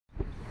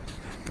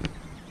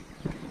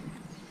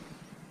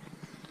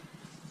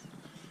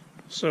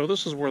So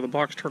this is where the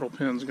box turtle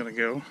pen is going to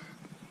go.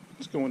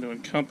 It's going to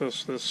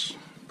encompass this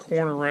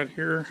corner right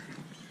here,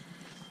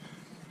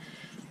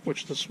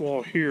 which this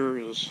wall here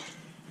is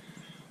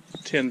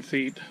 10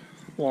 feet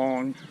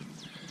long,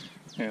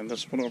 and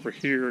this one over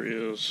here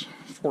is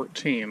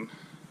 14.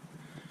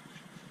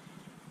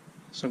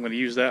 So I'm going to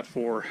use that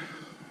for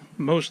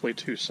mostly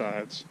two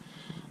sides,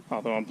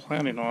 although I'm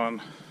planning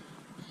on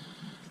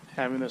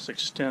having this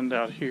extend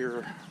out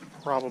here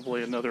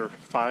probably another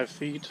 5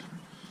 feet.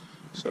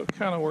 So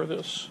kind of where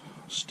this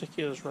stick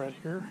is right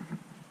here.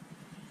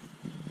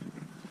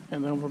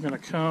 And then we're going to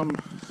come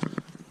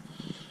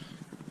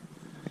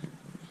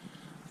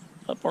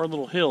up our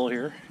little hill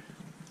here,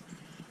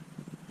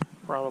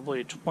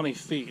 probably 20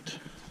 feet.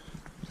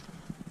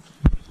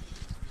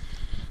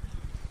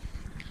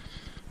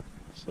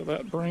 So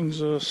that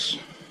brings us,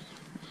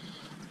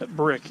 that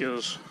brick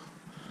is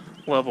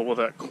level with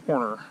that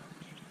corner,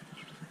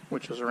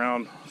 which is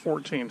around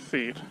 14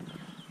 feet.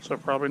 So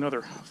probably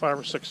another 5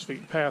 or 6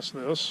 feet past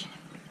this.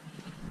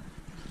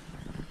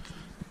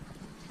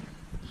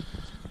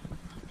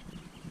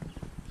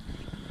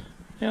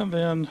 And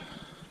then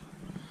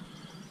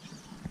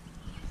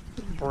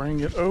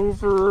bring it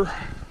over.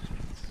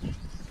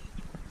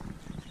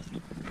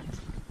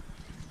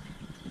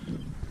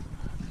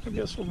 I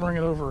guess we'll bring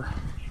it over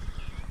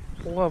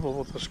level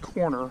with this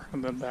corner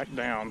and then back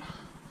down.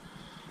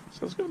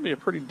 So it's going to be a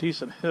pretty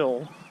decent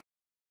hill.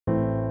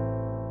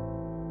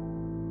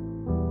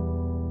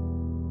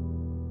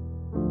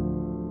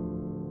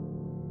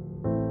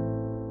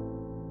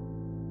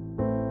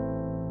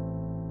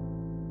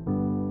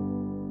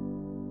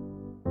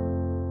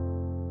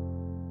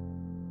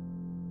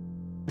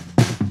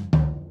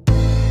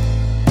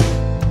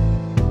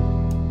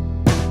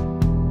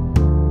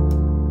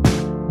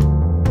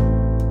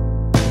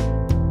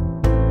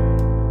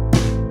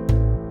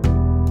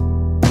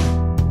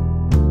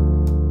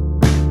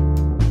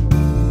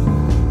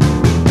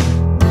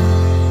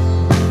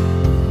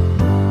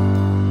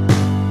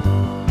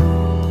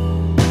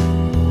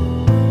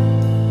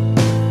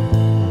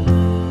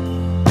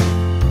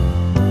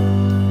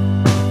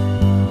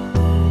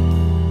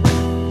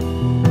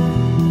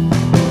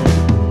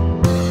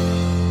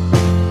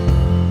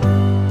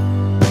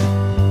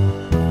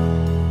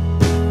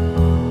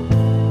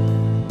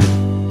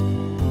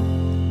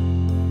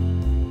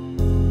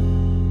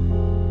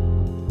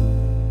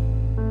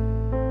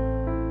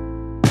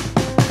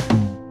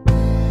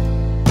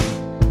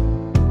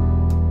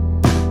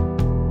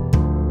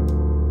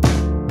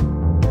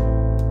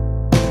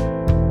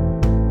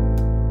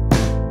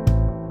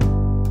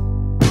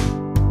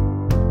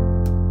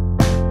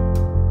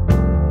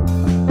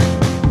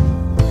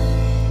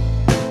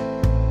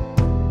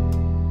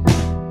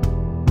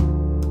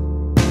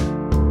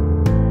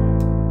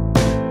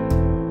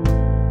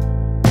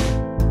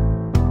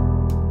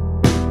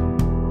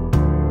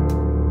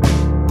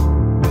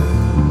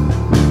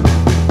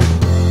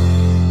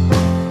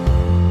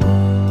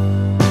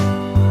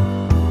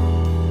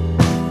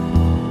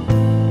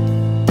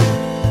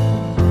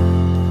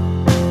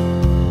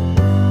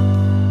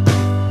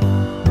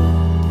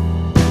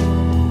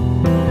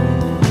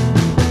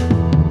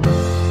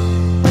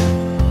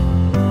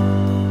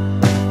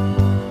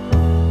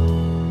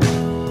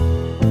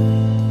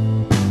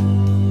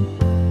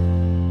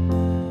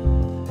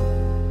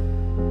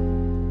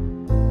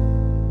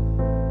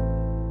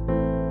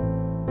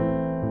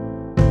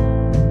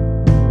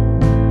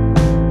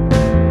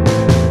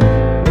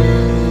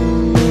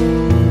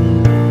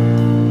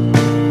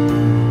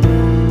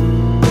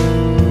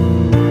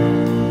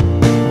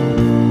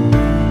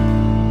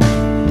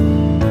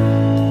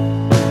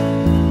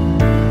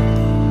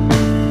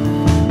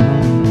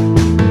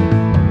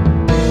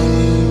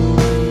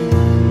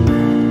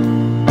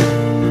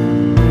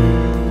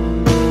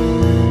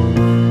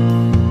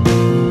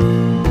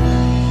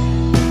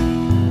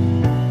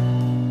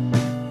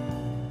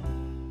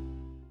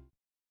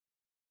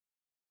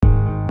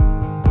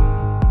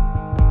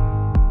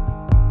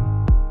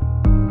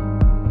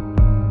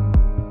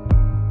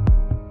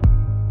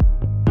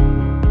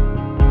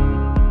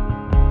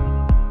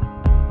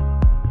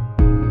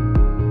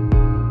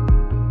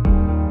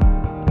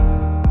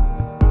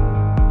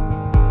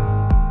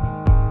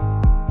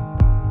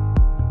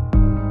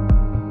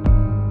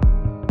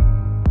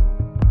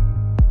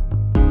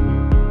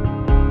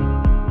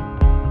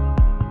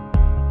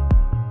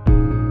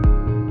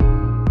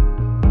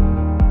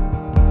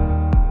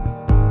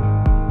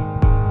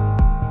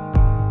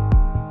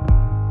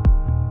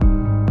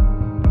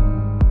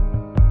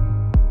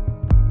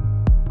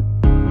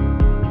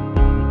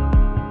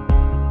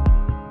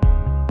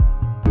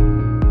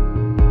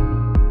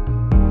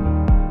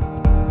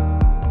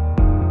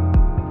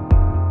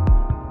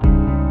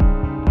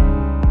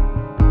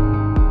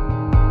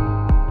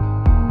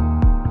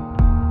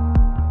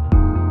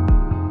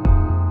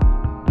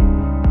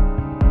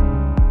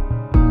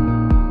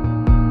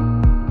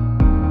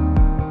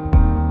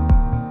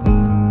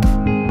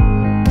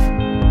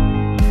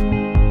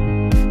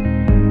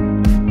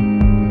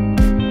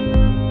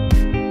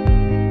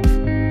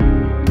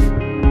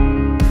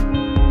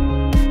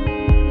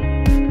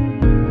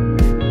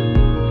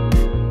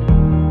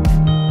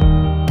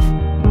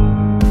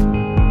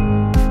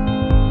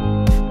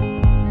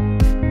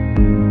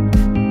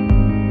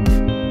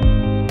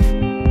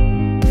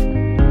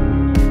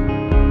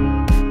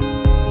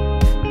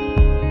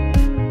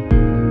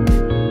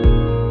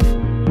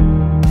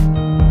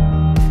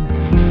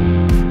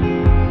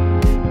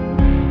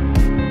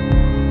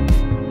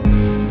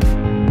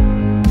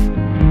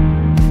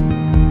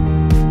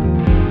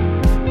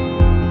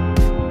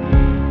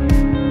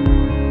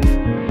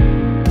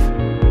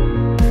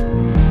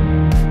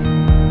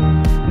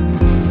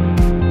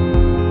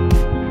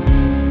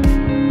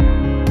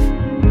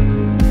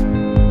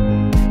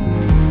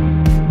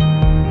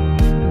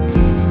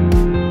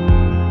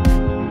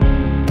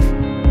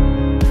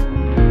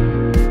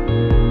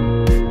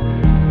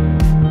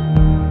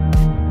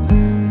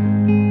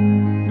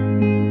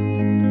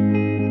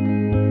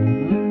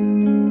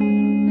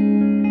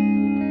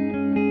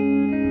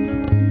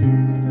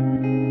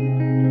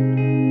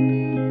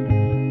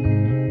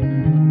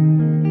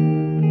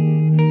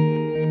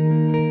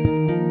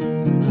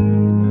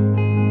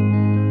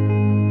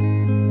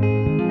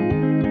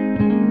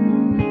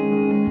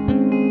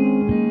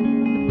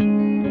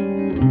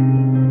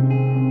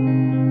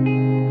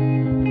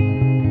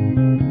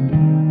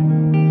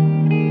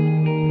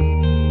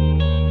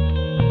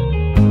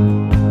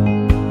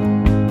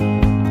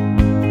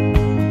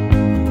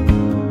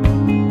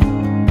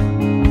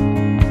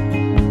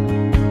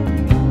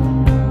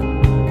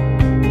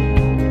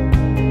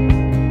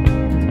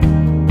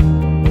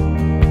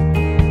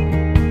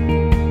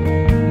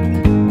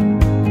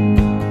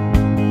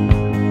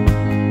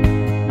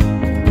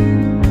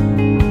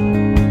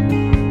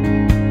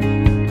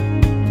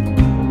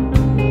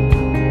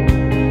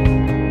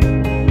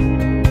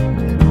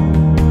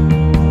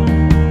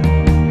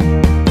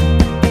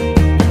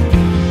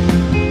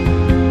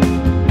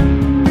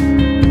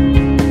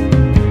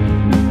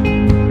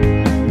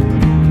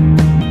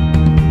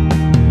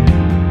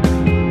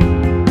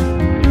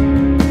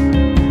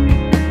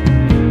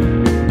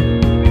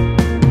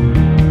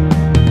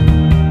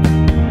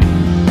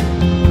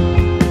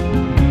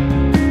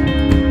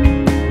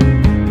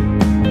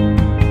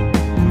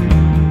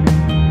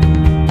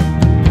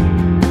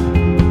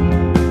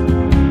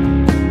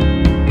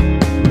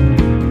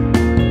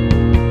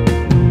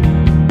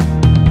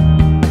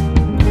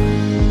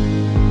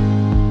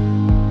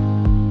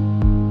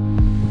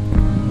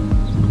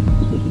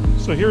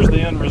 So here's the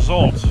end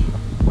result.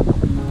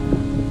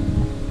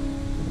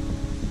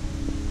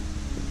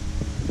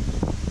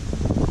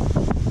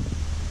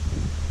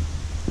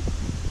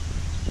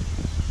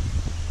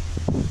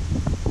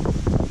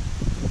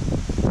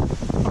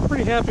 I'm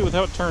pretty happy with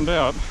how it turned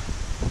out.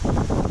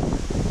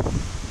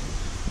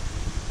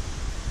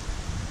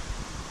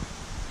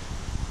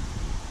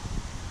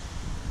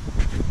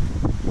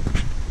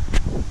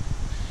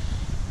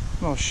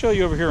 And I'll show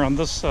you over here on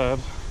this side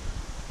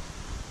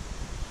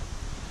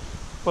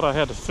what I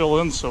had to fill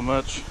in so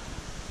much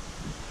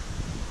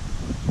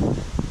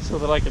so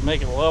that I could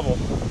make it level.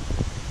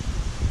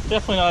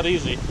 Definitely not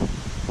easy.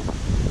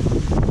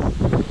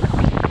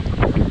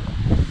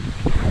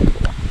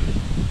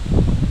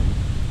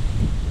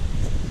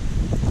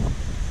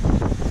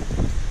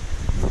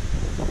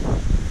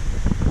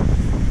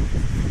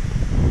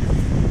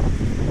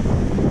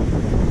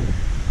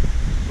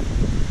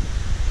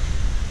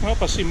 Well,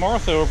 I see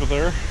Martha over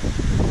there.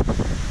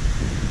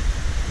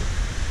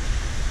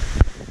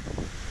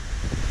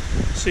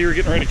 See her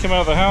getting ready to come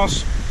out of the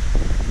house.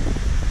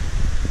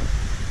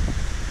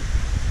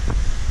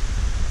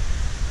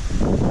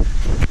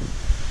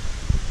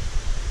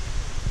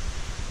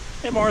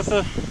 Hey,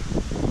 Martha.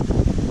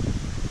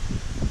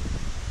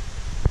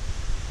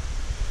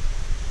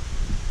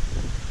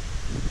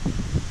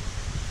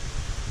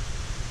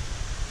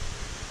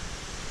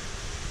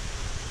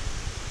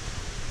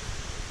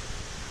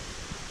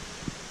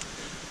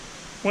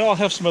 Well, I'll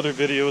have some other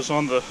videos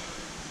on the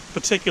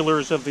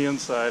particulars of the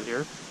inside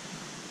here.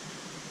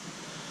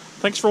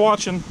 Thanks for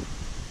watching.